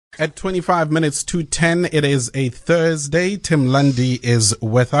At 25 minutes to 10, it is a Thursday. Tim Lundy is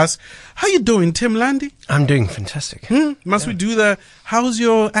with us. How you doing, Tim Lundy? I'm doing fantastic. Must we do the, how's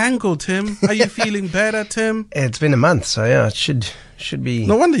your ankle, Tim? Are you feeling better, Tim? It's been a month, so yeah, it should be.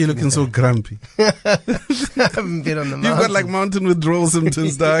 No wonder you're looking so grumpy. I haven't been on the mountain. You've got like mountain withdrawal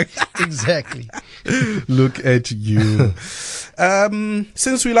symptoms, dog. Exactly. Look at you.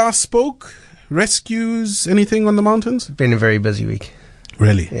 Since we last spoke, rescues, anything on the mountains? It's been a very busy week.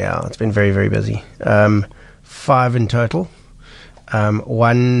 Really? Yeah, it's been very, very busy. 5 in total.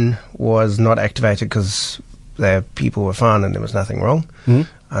 One was not activated because the people were fine and there was nothing wrong.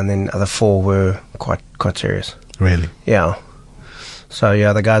 And then the other 4 were quite serious. Really? Yeah. So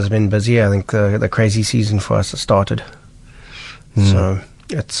yeah, the guys have been busy. I think the crazy season for us has started. So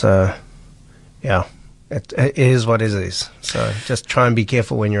it's yeah. It is what it is. So just try and be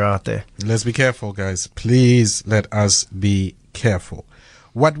careful when you're out there. Let's be careful, guys. Please let us be careful.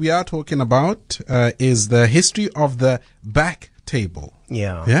 What we are talking about is the history of the back table.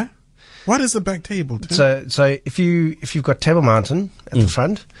 Yeah. Yeah? What is the back table, Tim? So if you've got Table Mountain at the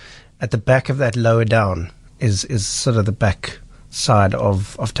front, at the back of that lower down is sort of the back side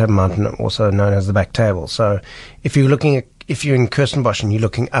of Table Mountain, also known as the back table. So if you're in Kirstenbosch and you're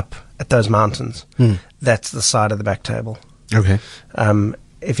looking up at those mountains, that's the side of the back table. Okay.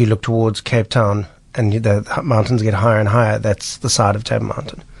 If you look towards Cape Town and the mountains get higher and higher, that's the side of Table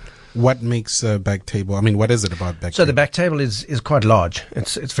Mountain. What makes a back table? I mean, what is it about back table? So the back table is quite large.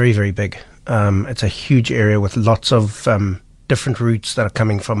 It's very, very big. It's a huge area with lots of different routes that are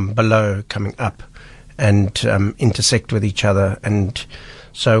coming from below, coming up, and intersect with each other. And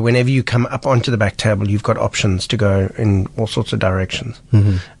so whenever you come up onto the back table, you've got options to go in all sorts of directions.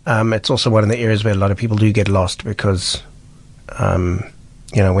 It's also one of the areas where a lot of people do get lost because, when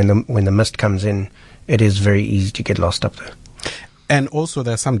the mist comes in, it is very easy to get lost up there. And also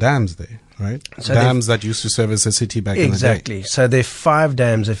there are some dams there, right? So dams that used to service the city back in the day. Exactly. So there are 5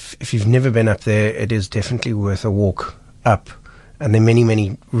 dams. If you've never been up there, it is definitely worth a walk up. And there are many,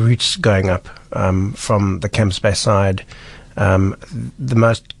 many routes going up from the Camps Bay side. The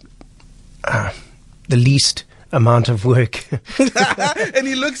least amount of work. And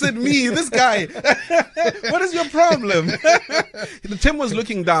he looks at me, this guy. What is your problem? Tim was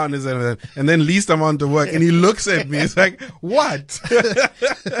looking down and then least amount of work. And he looks at me. It's like, what?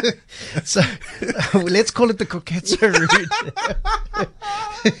 So let's call it the Koketso route.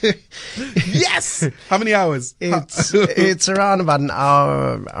 Yes! How many hours? It's around about an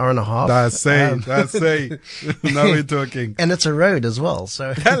hour and a half. That's say. Now we're talking. And it's a road as well.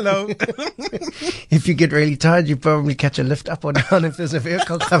 So hello. If you get really tired, you probably catch a lift up or down if there's a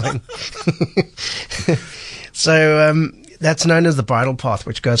vehicle coming. So that's known as the bridle path,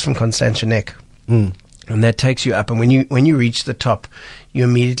 which goes from Constantia Neck, and that takes you up. And when you reach the top, you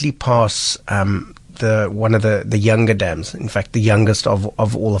immediately pass one of the younger dams. In fact, the youngest of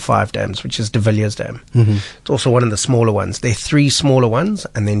all the 5 dams, which is De Villiers Dam. It's also one of the smaller ones. There are 3 smaller ones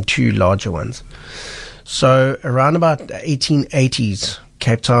and then 2 larger ones. So around about 1880s,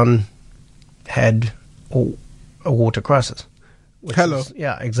 Cape Town had a water crisis. Hello.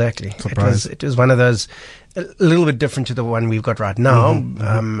 Yeah, exactly. Surprise. It was one of those, a little bit different to the one we've got right now.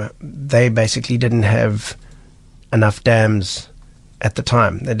 They basically didn't have enough dams at the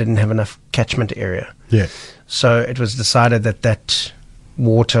time. They didn't have enough catchment area. Yeah. So it was decided that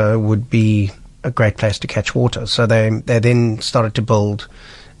water would be a great place to catch water. So they then started to build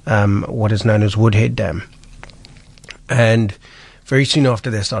what is known as Woodhead Dam. And very soon after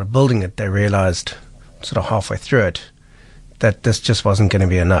they started building it, they realized sort of halfway through it that this just wasn't going to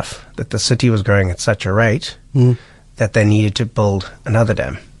be enough, that the city was growing at such a rate that they needed to build another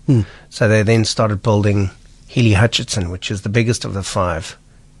dam. So they then started building Healy Hutchinson, which is the biggest of the 5,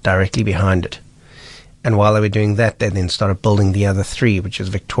 directly behind it. And while they were doing that, they then started building the other 3, which is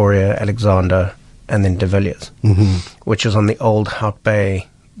Victoria, Alexander, and then De Villiers, which is on the old Hout Bay,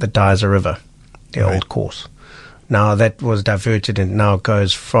 the Dyser River, the old course. Now that was diverted and now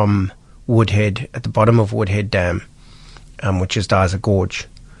goes from Woodhead, at the bottom of Woodhead Dam, which is Dyser Gorge.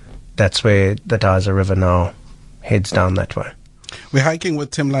 That's where the Dyser River now heads down that way. We're hiking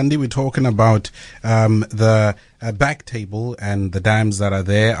with Tim Lundy. We're talking about the back table and the dams that are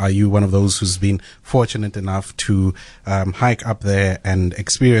there. Are you one of those who's been fortunate enough to hike up there and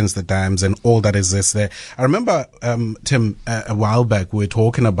experience the dams and all that is there? I remember, Tim, a while back we were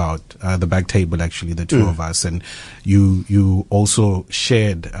talking about the back table, actually, the two of us, and you also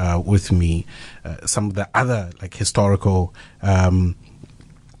shared with me some of the other like historical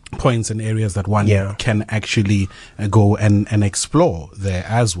points and areas that one Yeah. can actually go and explore there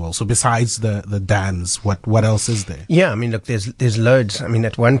as well. So besides the dams, what else is there? Yeah, I mean, look, there's loads. I mean,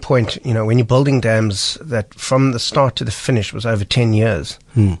 at one point, when you're building dams, that from the start to the finish was over 10 years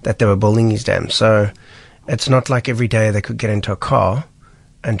that they were building these dams. So it's not like every day they could get into a car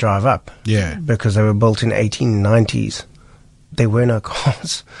and drive up. Yeah. Because they were built in 1890s. There were no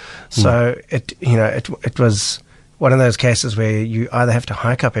cars. So it was one of those cases where you either have to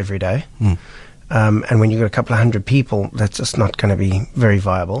hike up every day, and when you've got a couple of hundred people, that's just not going to be very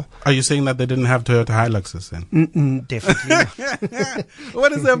viable. Are you saying that they didn't have Toyota Hiluxes then? Definitely not.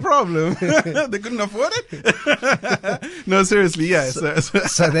 What is their problem? They couldn't afford it? No, seriously, yeah.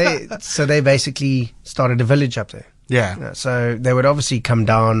 So they basically started a village up there. Yeah. So they would obviously come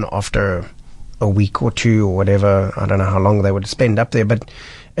down after a week or two or whatever. I don't know how long they would spend up there, but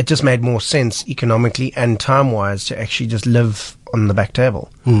it just made more sense economically and time-wise to actually just live on the back table.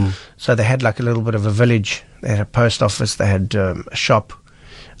 So they had like a little bit of a village. They had a post office. They had a shop,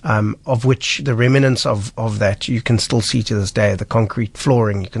 of which the remnants of that you can still see to this day. The concrete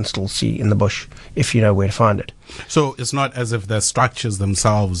flooring you can still see in the bush if you know where to find it. So it's not as if the structures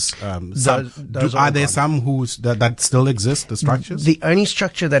themselves. Those are are there gone. some that still exist? The structures. The only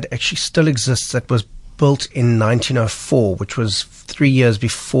structure that actually still exists that was built in 1904, which was 3 years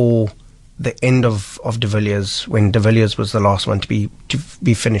before the end of De Villiers, when De Villiers was the last one to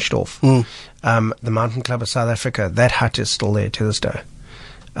be finished off. The Mountain Club of South Africa, that hut is still there to this day.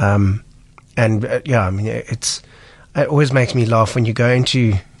 I mean, it always makes me laugh when you go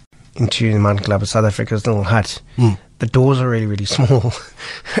into the Mountain Club of South Africa's little hut. The doors are really, really small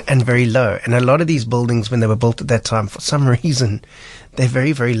and very low. And a lot of these buildings, when they were built at that time, for some reason, they're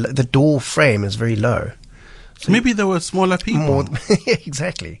very, very low. The door frame is very low. So maybe there were smaller people.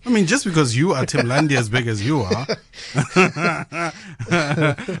 Exactly. I mean, just because you are Tim Landy as big as you are.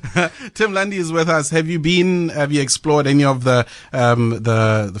 Tim Landy is with us. Have you explored any of the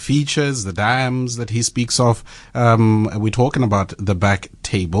features, the dams that he speaks of? We're talking about the back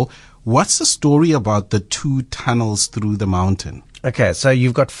table. What's the story about the 2 tunnels through the mountain? Okay, so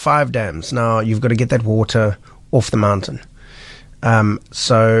you've got 5 dams. Now you've got to get that water off the mountain.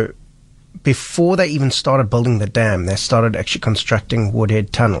 So before they even started building the dam, they started actually constructing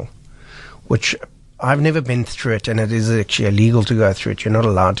Woodhead Tunnel, which I've never been through it, and it is actually illegal to go through it. You're not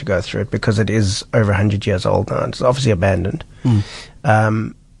allowed to go through it because it is over 100 years old now. It's obviously abandoned.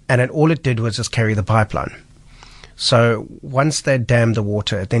 And all it did was just carry the pipeline. So once they dammed the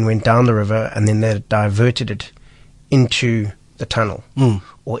water, it then went down the river, and then they diverted it into the tunnel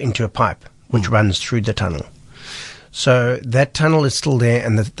or into a pipe which runs through the tunnel. So that tunnel is still there,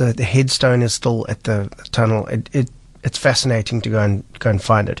 and the headstone is still at the tunnel. It's fascinating to go and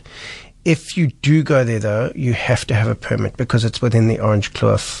find it. If you do go there, though, you have to have a permit because it's within the Orange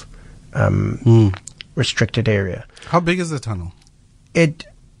Kloof restricted area. How big is the tunnel?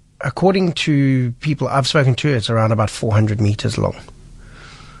 According to people I've spoken to, it's around about 400 meters long.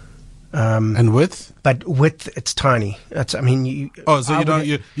 And width? But width, it's tiny. You're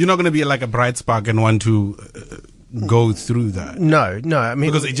not going to be like a bright spark and want to go through that. No. I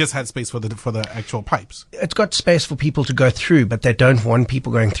mean, because it just had space for the actual pipes. It's got space for people to go through, but they don't want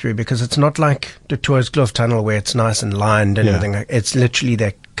people going through because it's not like the Tuiskloof Tunnel where it's nice and lined and everything. It's literally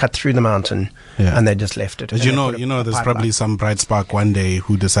they cut through the mountain and they just left it. But there's probably some bright spark one day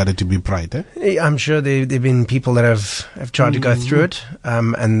who decided to be bright. I'm sure there've been people that have tried to go through it,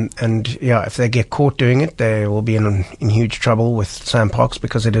 and if they get caught doing it, they will be in huge trouble with SAMPOX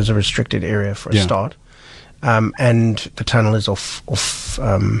because it is a restricted area for a start. And the tunnel is off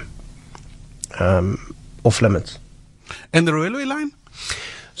limits. And the railway line?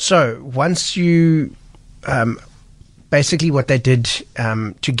 So once you, basically what they did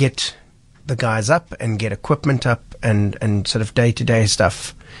to get the guys up and get equipment up and sort of day-to-day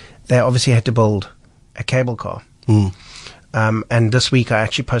stuff, they obviously had to build a cable car. And this week I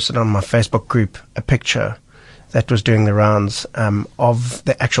actually posted on my Facebook group a picture that was doing the rounds of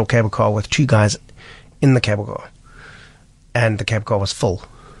the actual cable car with 2 guys in the cable car, and the cable car was full.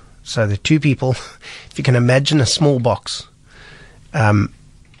 So the 2 people, if you can imagine a small box, 2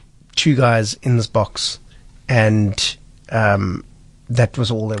 guys in this box, and that was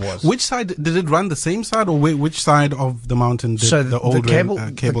all there was. Which side did it run? The same side, or which side of the mountain did the old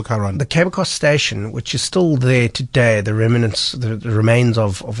cable car run? The cable car station, which is still there today, the remnants, the remains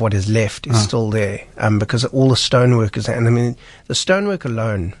of what is left is still there, because all the stonework is there. And I mean, the stonework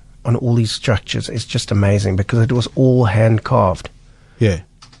alone on all these structures is just amazing because it was all hand carved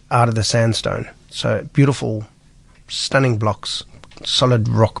out of the sandstone. So beautiful, stunning blocks, solid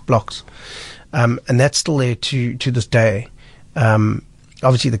rock blocks, and that's still there to this day.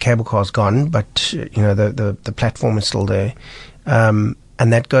 obviously the cable car's gone, but the platform is still there, and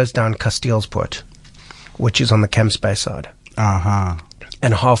that goes down Kasteelspoort, which is on the Campsbay side.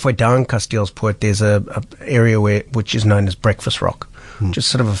 And halfway down Kasteelspoort, there's a area which is known as Breakfast Rock, just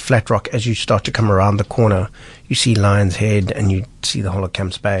sort of a flat rock. As you start to come around the corner, you see Lion's Head and you see the whole of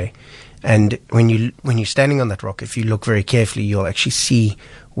Campsbay. And when you're standing on that rock, if you look very carefully, you'll actually see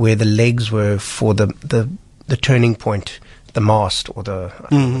where the legs were for the turning point, the mast, or I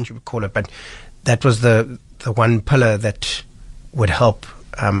don't know what you would call it, but that was the one pillar that would help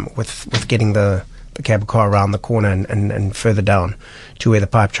with getting the cable car around the corner and further down to where the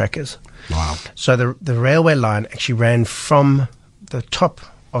pipe track is. Wow. So the railway line actually ran from the top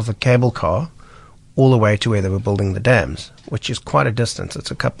of the cable car all the way to where they were building the dams, which is quite a distance.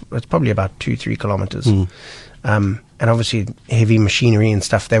 It's probably about 2-3 kilometers. And obviously heavy machinery and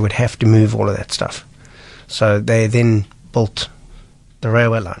stuff, they would have to move all of that stuff. So they then built the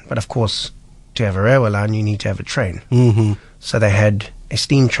railway line. But of course, to have a railway line, you need to have a train. So they had a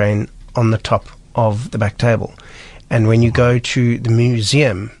steam train on the top of the back table. And when you go to the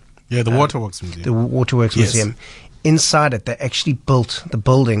museum... Yeah, the Waterworks Museum. The Waterworks Museum. Inside it, they actually built the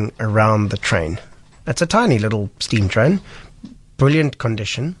building around the train. It's a tiny little steam train. Brilliant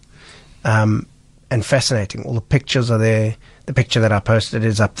condition. And fascinating. All the pictures are there. The picture that I posted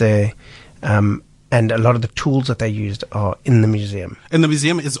is up there. And a lot of the tools that they used are in the museum. And the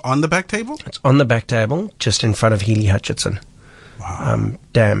museum is on the back table? It's on the back table, just in front of Healy Hutchinson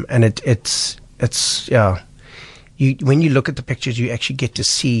Dam. And it's when you look at the pictures, you actually get to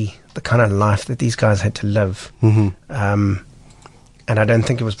see the kind of life that these guys had to live. And I don't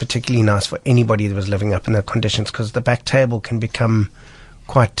think it was particularly nice for anybody that was living up in the conditions, because the back table can become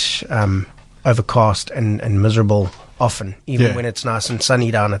quite overcast and miserable often. Even when it's nice and sunny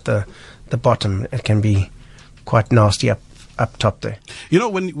down at the bottom, it can be quite nasty up top there. You know,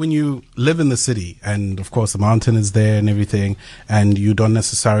 when you live in the city, and of course the mountain is there and everything, and you don't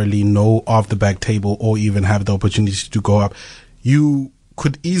necessarily know of the back table or even have the opportunity to go up, you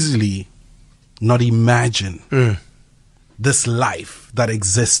could easily not imagine this life that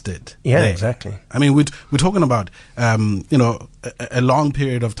existed. Yeah, there. Exactly. I mean, we're talking about a long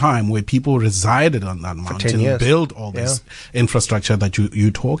period of time where people resided on that mountain, built all this infrastructure that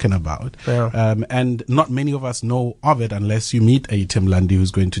you're talking about, and not many of us know of it unless you meet a Tim Lundy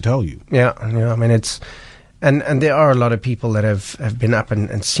who's going to tell you. Yeah. I mean, it's and there are a lot of people that have been up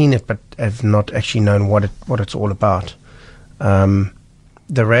and seen it, but have not actually known what it's all about.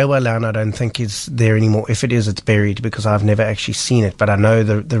 The railway line, I don't think, is there anymore. If it is, it's buried, because I've never actually seen it. But I know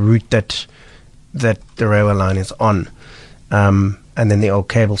the route that the railway line is on. And then the old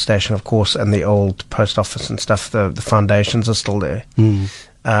cable station, of course, and the old post office and stuff, the foundations are still there.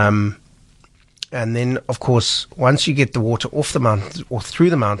 And then, of course, once you get the water off the mountain or through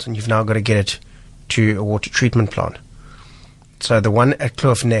the mountain, you've now got to get it to a water treatment plant. So the one at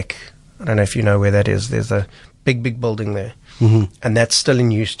Kloof Neck, I don't know if you know where that is. There's a big building there. And that's still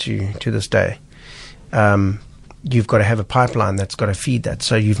in use to this day. You've got to have a pipeline that's got to feed that.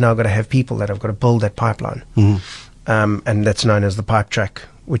 So you've now got to have people that have got to build that pipeline. And that's known as the pipe track,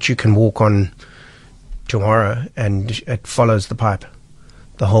 which you can walk on tomorrow, and it follows the pipe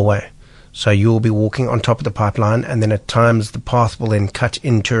the whole way. So you'll be walking on top of the pipeline, and then at times the path will then cut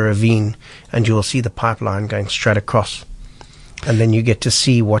into a ravine, and you'll see the pipeline going straight across. And then you get to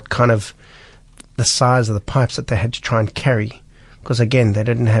see what kind of the size of the pipes that they had to try and carry, because again, they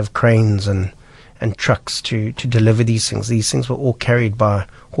didn't have cranes and trucks to deliver these things. These things were all carried by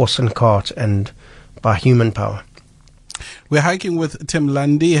horse and cart and by human power. We're hiking with Tim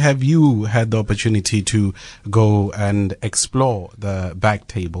Lundy. Have you had the opportunity to go and explore the back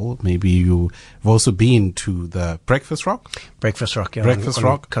table? Maybe you've also been to the Breakfast Rock? Breakfast Rock, yeah. Breakfast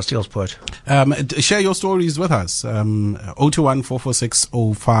Rock. Kasteelspoort. Share your stories with us. 021 446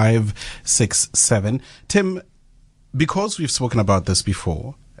 0567. Tim, because we've spoken about this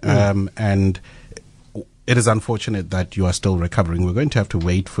before, and it is unfortunate that you are still recovering. We're going to have to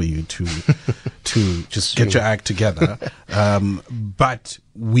wait for you to just get your act together. But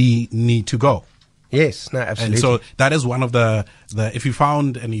we need to go. Yes, no, absolutely. And so that is one of the if you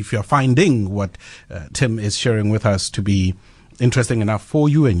found and if you're finding what Tim is sharing with us to be interesting enough for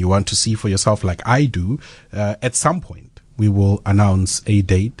you, and you want to see for yourself like I do, at some point we will announce a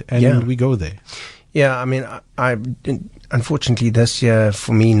date and we go there. Yeah, I mean, I unfortunately this year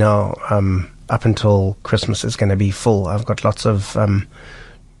for me now, up until Christmas is going to be full. I've got lots of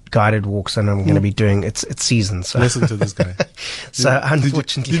guided walks, and I'm going to be doing it's season. So listen to this guy. So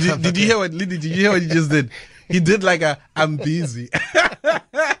unfortunately, did you hear what he just did? He did like I'm busy.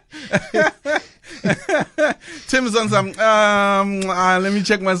 Tim, Tim's on some, let me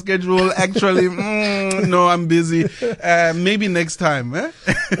check my schedule. Actually, no, I'm busy. Maybe next time. Eh?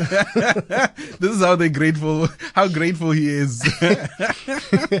 This is how grateful he is.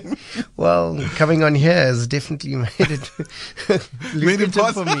 Well, coming on here has definitely made it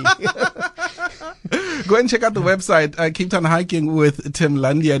possible for me. Go and check out the website, Cape Town Hiking with Tim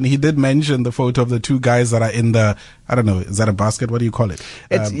Lundy, and he did mention the photo of the two guys that are in the, I don't know, is that a basket? What do you call it?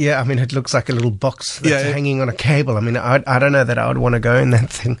 It looks like a little box that's hanging on a cable. I mean, I don't know that I would want to go in that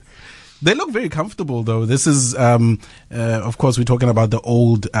thing. They look very comfortable, though. This is, of course, we're talking about the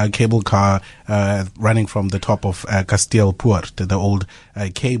old cable car running from the top of Castelpoort, the old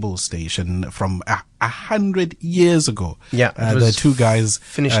cable station from 100 years ago. Yeah, the two guys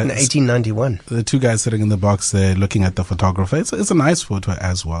finished in 1891. The two guys sitting in the box there, looking at the photographer. It's a nice photo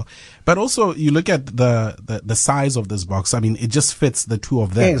as well. But also, you look at the size of this box. I mean, it just fits the two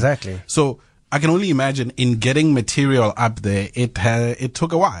of them. Yeah, exactly. So I can only imagine in getting material up there, it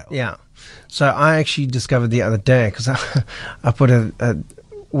took a while. Yeah. So I actually discovered the other day, because I put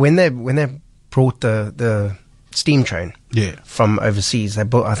when they brought the steam train from overseas, I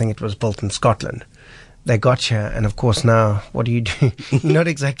think it was built in Scotland. They got here, and of course now, what do? You're not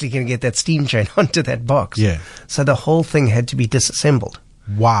exactly going to get that steam train onto that box. Yeah. So the whole thing had to be disassembled.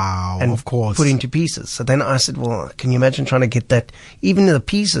 Wow, and of course. Put into pieces. So then I said, well, can you imagine trying to get that, even the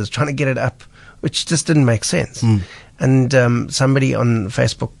pieces, trying to get it up, which just didn't make sense. And somebody on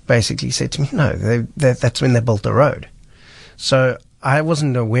Facebook basically said to me, no, that's when they built the road. So I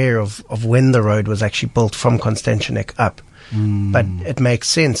wasn't aware of when the road was actually built from Constantianek up. But it makes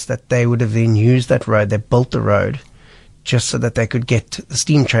sense that they would have then used that road. They built the road just so that they could get the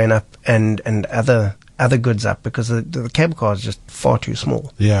steam train up and other goods up, because the cable car is just far too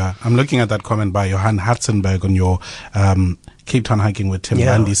small. Yeah, I'm looking at that comment by Johan Hartzenberg on your Cape Town Hiking with Tim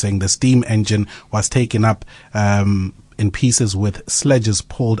Lundy, saying the steam engine was taken up in pieces with sledges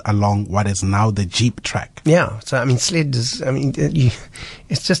pulled along what is now the Jeep track. Yeah, so I mean,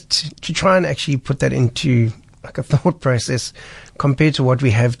 it's just to try and actually put that into like a thought process compared to what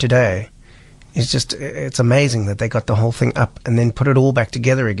we have today. It's amazing that they got the whole thing up and then put it all back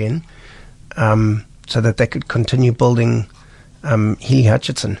together again, so that they could continue building Healy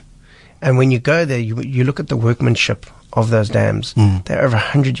Hutchinson. And when you go there, you look at the workmanship of those dams. They're over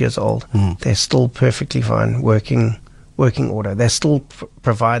 100 years old. They're still perfectly fine, working order. They still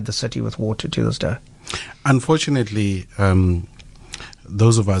provide the city with water to this day. Unfortunately,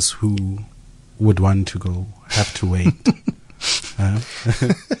 those of us who would want to go have to wait.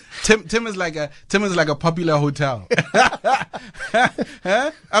 Tim is like a popular hotel.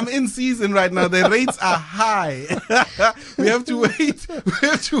 I'm in season right now. The rates are high. We have to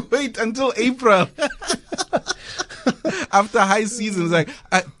wait until April. After high season, it's like,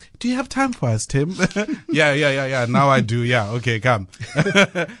 do you have time for us, Tim? Yeah. Now I do. Yeah. Okay, come.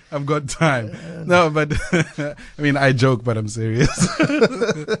 I've got time. No, but I mean, I joke, but I'm serious.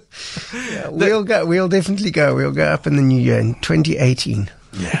 We'll definitely go. We'll go up in the new year in 2018.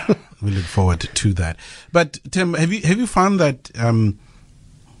 Yeah, we look forward to that. But Tim, have you found that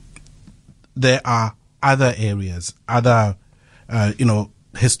there are other areas,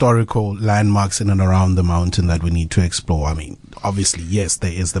 historical landmarks in and around the mountain that we need to explore? I mean, obviously, yes,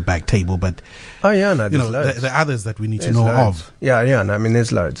 there is the back table, but there's loads. There are others that we need to know of.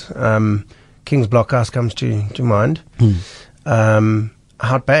 There's loads. King's Blockhouse comes to mind.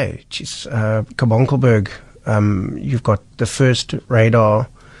 Hout Bay, Kabonkelberg. You've got the first radar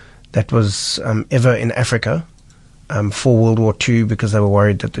that was ever in Africa for World War II, because they were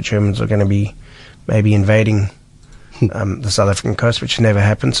worried that the Germans were going to be maybe invading the South African coast, which never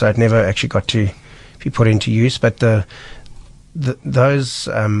happened, so it never actually got to be put into use. But those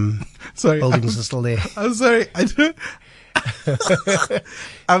buildings are still there. I'm sorry.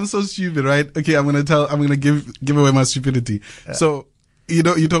 I'm so stupid, right? Okay, I'm gonna give away my stupidity. So,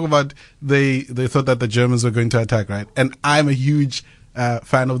 you talk about they thought that the Germans were going to attack, right? And I'm a huge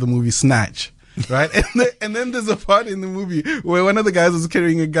fan of the movie Snatch, right? And then there's a part in the movie where one of the guys was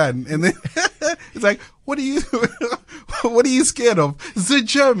carrying a gun, and then it's like, what are you scared of? The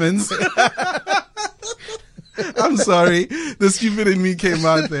Germans. I'm sorry, the stupid in me came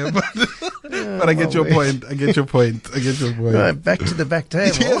out there, but I get your point. Right, back to the back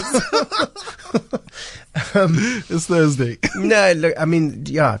table. Yes. It's Thursday. No, look, I mean,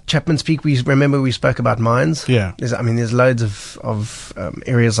 Chapman's Peak. We spoke about mines. Yeah, there's loads of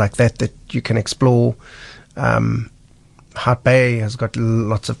areas like that you can explore. Hout Bay has got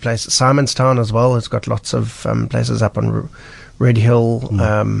lots of places. Simonstown as well has got lots of places up on Red Hill.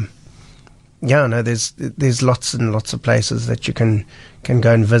 yeah, no, there's lots and lots of places that you can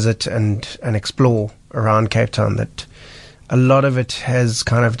go and visit and explore around Cape Town. That a lot of it has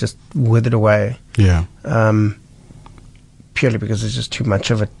kind of just withered away. Yeah. Purely because there's just too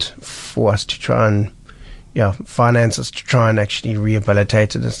much of it for us to try and finances to try and actually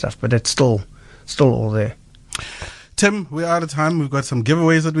rehabilitate it and stuff. But it's still all there. Tim, we're out of time. We've got some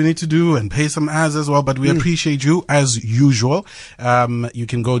giveaways that we need to do and pay some ads as well, but we appreciate you as usual. You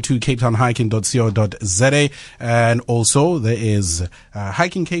can go to capetownhiking.co.za, and also there is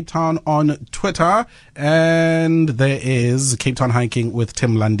Hiking Cape Town on Twitter, and there is Cape Town Hiking with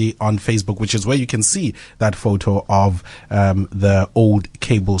Tim Lundy on Facebook, which is where you can see that photo of the old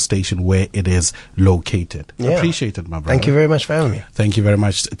cable station where it is located. Yeah. Appreciate it, my brother. Thank you very much for having me. Thank you very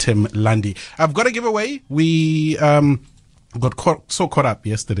much, Tim Lundy. I've got a giveaway. We got so caught up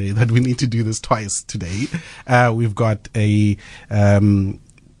yesterday that we need to do this twice today. We've got two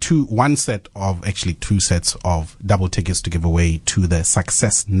sets of double tickets to give away to the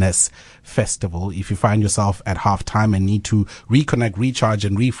Successness Festival. If you find yourself at halftime and need to reconnect, recharge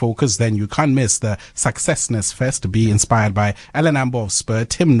and refocus, then you can't miss the Successness Fest. Be inspired by Alan Amber of Spur,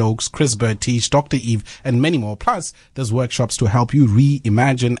 Tim Noakes, Chris Bertiche, Dr. Eve and many more. Plus, there's workshops to help you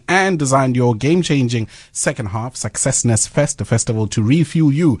reimagine and design your game-changing second half. Successness Fest, the festival to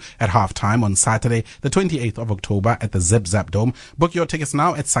refuel you at halftime on Saturday, the 28th of October at the Zip Zap Dome. Book your tickets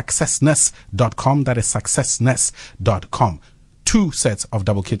now at successness.com. That is successness.com. 2 sets of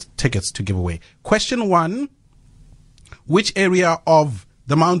double tickets to give away. Question 1. Which area of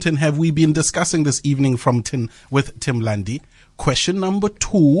the mountain have we been discussing this evening with Tim Lundy? Question number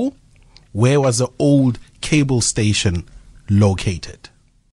 2. Where was the old cable station located?